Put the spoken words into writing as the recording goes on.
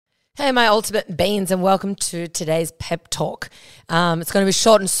Hey, my ultimate beans, and welcome to today's pep talk. It's going to be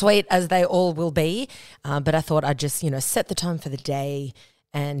short and sweet, as they all will be, but I thought I'd just, set the tone for the day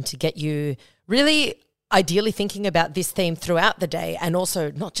and to get you really ideally thinking about this theme throughout the day, and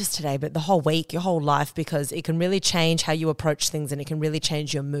also not just today, but the whole week, your whole life, because it can really change how you approach things, and it can really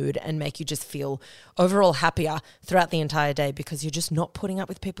change your mood and make you just feel overall happier throughout the entire day because you're just not putting up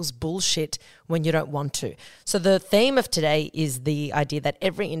with people's bullshit when you don't want to. So the theme of today is the idea that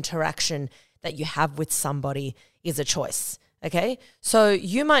every interaction that you have with somebody is a choice. Okay, so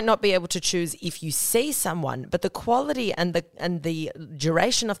you might not be able to choose if you see someone, but the quality and the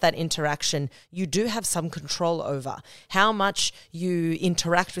duration of that interaction, you do have some control over. How much you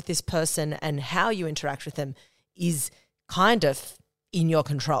interact with this person and how you interact with them is kind of in your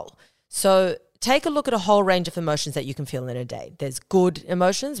control. So take a look at a whole range of emotions that you can feel in a day. There's good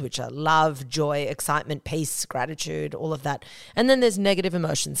emotions, which are love, joy, excitement, peace, gratitude, all of that. And then there's negative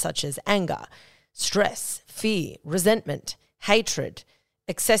emotions such as anger, stress, fear, resentment, hatred,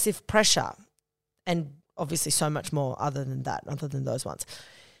 excessive pressure, and obviously so much more other than those ones.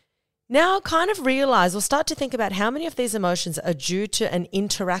 Now kind of realize or start to think about how many of these emotions are due to an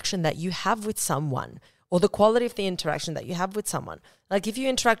interaction that you have with someone, or the quality of the interaction that you have with someone. Like if you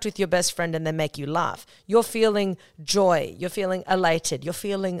interact with your best friend and they make you laugh, you're feeling joy, you're feeling elated, you're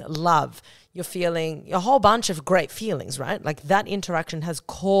feeling love, you're feeling a whole bunch of great feelings, right? Like that interaction has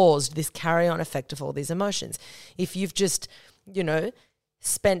caused this carry-on effect of all these emotions. If you've just,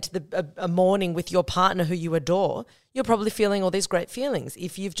 spent a morning with your partner who you adore, you're probably feeling all these great feelings.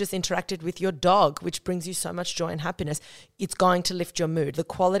 If you've just interacted with your dog, which brings you so much joy and happiness, it's going to lift your mood. The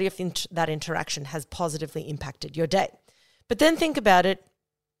quality of that interaction has positively impacted your day. But then think about it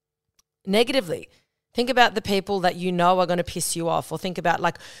negatively. Think about the people that you know are going to piss you off, or think about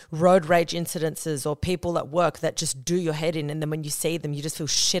like road rage incidences or people at work that just do your head in, and then when you see them, you just feel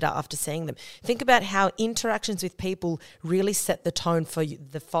shitter after seeing them. Think about how interactions with people really set the tone for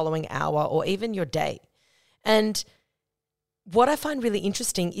the following hour or even your day. And what I find really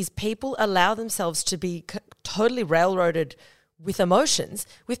interesting is people allow themselves to be totally railroaded with emotions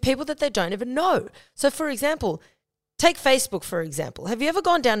with people that they don't even know. So for example, take Facebook, for example. Have you ever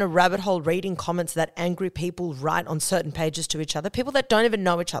gone down a rabbit hole reading comments that angry people write on certain pages to each other? People that don't even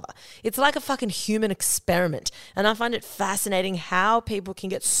know each other. It's like a fucking human experiment. And I find it fascinating how people can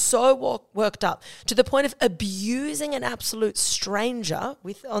get so worked up to the point of abusing an absolute stranger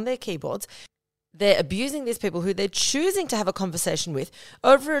on their keyboards. They're abusing these people who they're choosing to have a conversation with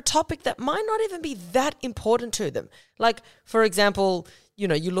over a topic that might not even be that important to them. Like, for example,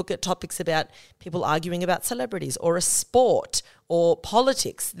 you look at topics about people arguing about celebrities or a sport or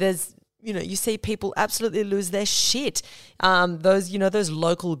politics. There's, you see people absolutely lose their shit. Those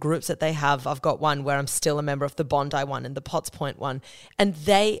local groups that they have. I've got one where I'm still a member of the Bondi one and the Potts Point one. And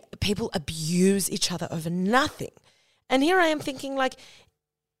people abuse each other over nothing. And here I am thinking like,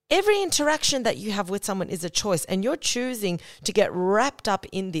 every interaction that you have with someone is a choice, and you're choosing to get wrapped up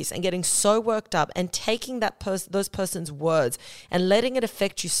in this and getting so worked up and taking those person's words and letting it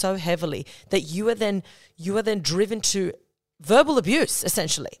affect you so heavily that you are then driven to verbal abuse,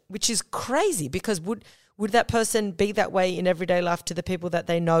 essentially, which is crazy because would that person be that way in everyday life to the people that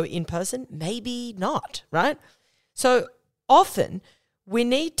they know in person? Maybe not, right? So often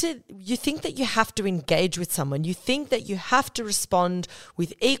you think that you have to engage with someone. You think that you have to respond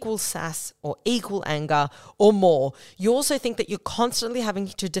with equal sass or equal anger or more. You also think that you're constantly having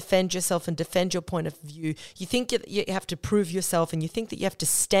to defend yourself and defend your point of view. You think that you have to prove yourself, and you think that you have to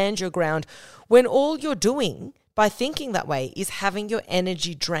stand your ground, when all you're doing by thinking that way is having your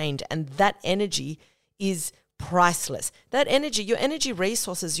energy drained, and that energy is priceless. That energy, your energy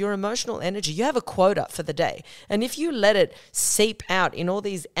resources, your emotional energy, you have a quota for the day. And if you let it seep out in all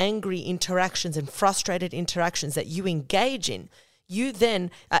these angry interactions and frustrated interactions that you engage in, you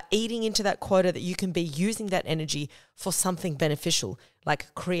then are eating into that quota that you can be using that energy for something beneficial,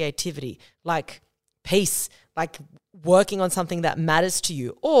 like creativity, like peace, like working on something that matters to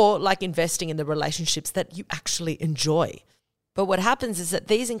you, or like investing in the relationships that you actually enjoy. But what happens is that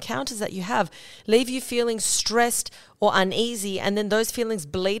these encounters that you have leave you feeling stressed or uneasy, and then those feelings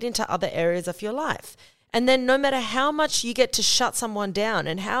bleed into other areas of your life. And then no matter how much you get to shut someone down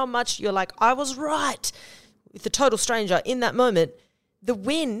and how much you're like, I was right, with a total stranger in that moment, the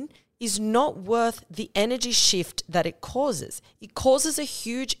win is not worth the energy shift that it causes. It causes a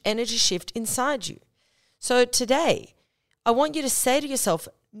huge energy shift inside you. So today, I want you to say to yourself,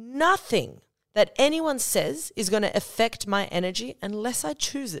 nothing that anyone says is going to affect my energy unless I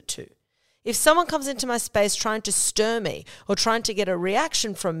choose it to. If someone comes into my space trying to stir me or trying to get a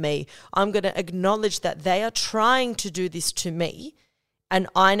reaction from me, I'm going to acknowledge that they are trying to do this to me, And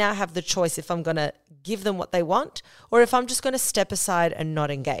I now have the choice if I'm going to give them what they want or if I'm just going to step aside and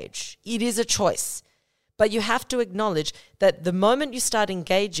not engage. It is a choice. But you have to acknowledge that the moment you start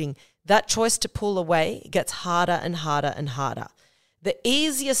engaging, that choice to pull away gets harder and harder and harder. The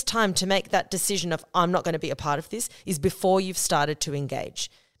easiest time to make that decision of I'm not going to be a part of this is before you've started to engage,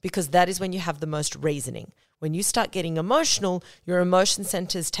 because that is when you have the most reasoning. When you start getting emotional, your emotion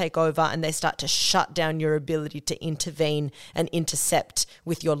centers take over and they start to shut down your ability to intervene and intercept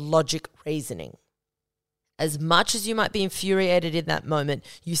with your logic reasoning. As much as you might be infuriated in that moment,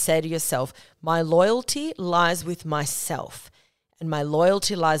 you say to yourself, my loyalty lies with myself, and my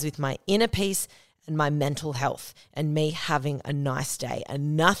loyalty lies with my inner peace and my mental health and me having a nice day.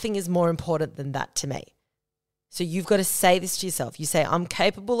 And nothing is more important than that to me. So you've got to say this to yourself. You say, I'm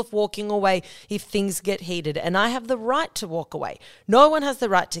capable of walking away if things get heated, and I have the right to walk away. No one has the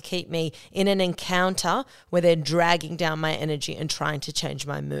right to keep me in an encounter where they're dragging down my energy and trying to change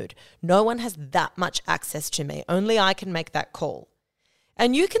my mood. No one has that much access to me. Only I can make that call.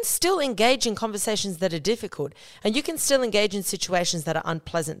 And you can still engage in conversations that are difficult, and you can still engage in situations that are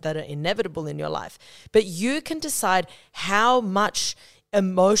unpleasant, that are inevitable in your life. But you can decide how much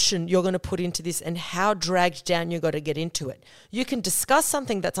emotion you're going to put into this and how dragged down you're going to get into it. You can discuss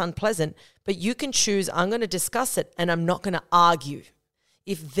something that's unpleasant, but you can choose, I'm going to discuss it and I'm not going to argue.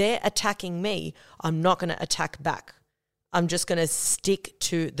 If they're attacking me, I'm not going to attack back. I'm just going to stick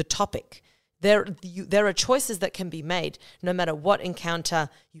to the topic. There are choices that can be made no matter what encounter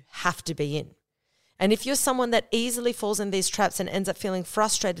you have to be in. And if you're someone that easily falls in these traps and ends up feeling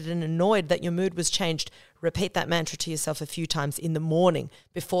frustrated and annoyed that your mood was changed, repeat that mantra to yourself a few times in the morning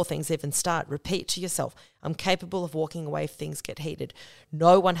before things even start. Repeat to yourself, I'm capable of walking away if things get heated.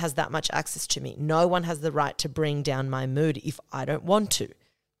 No one has that much access to me. No one has the right to bring down my mood if I don't want to.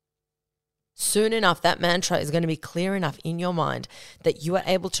 Soon enough, that mantra is going to be clear enough in your mind that you are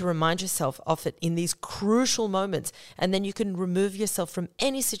able to remind yourself of it in these crucial moments, and then you can remove yourself from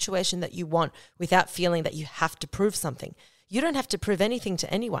any situation that you want without feeling that you have to prove something. You don't have to prove anything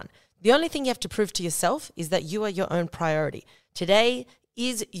to anyone. The only thing you have to prove to yourself is that you are your own priority. Today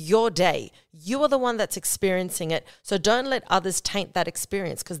is your day. You are the one that's experiencing it. So don't let others taint that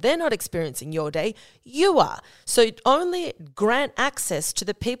experience, because they're not experiencing your day. You are. So only grant access to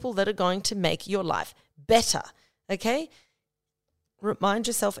the people that are going to make your life better. Okay? Remind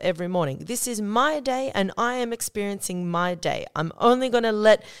yourself every morning, this is my day and I am experiencing my day. I'm only going to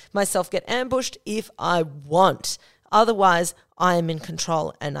let myself get ambushed if I want. Otherwise, I am in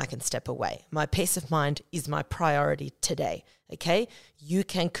control and I can step away. My peace of mind is my priority today, okay? You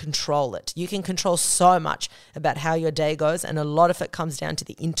can control it. You can control so much about how your day goes, and a lot of it comes down to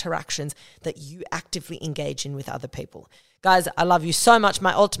the interactions that you actively engage in with other people. Guys, I love you so much,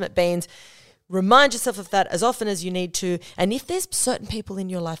 my ultimate beans. Remind yourself of that as often as you need to. And if there's certain people in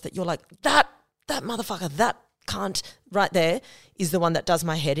your life that you're like, that motherfucker, that cunt right there is the one that does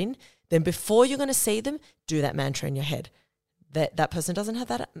my head in, then before you're going to see them, do that mantra in your head. That person doesn't have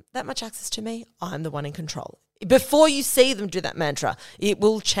that much access to me. I'm the one in control. Before you see them, do that mantra. It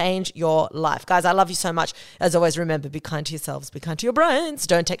will change your life. Guys, I love you so much. As always, remember, be kind to yourselves, be kind to your brains.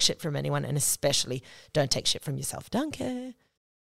 Don't take shit from anyone, and especially don't take shit from yourself. Danke.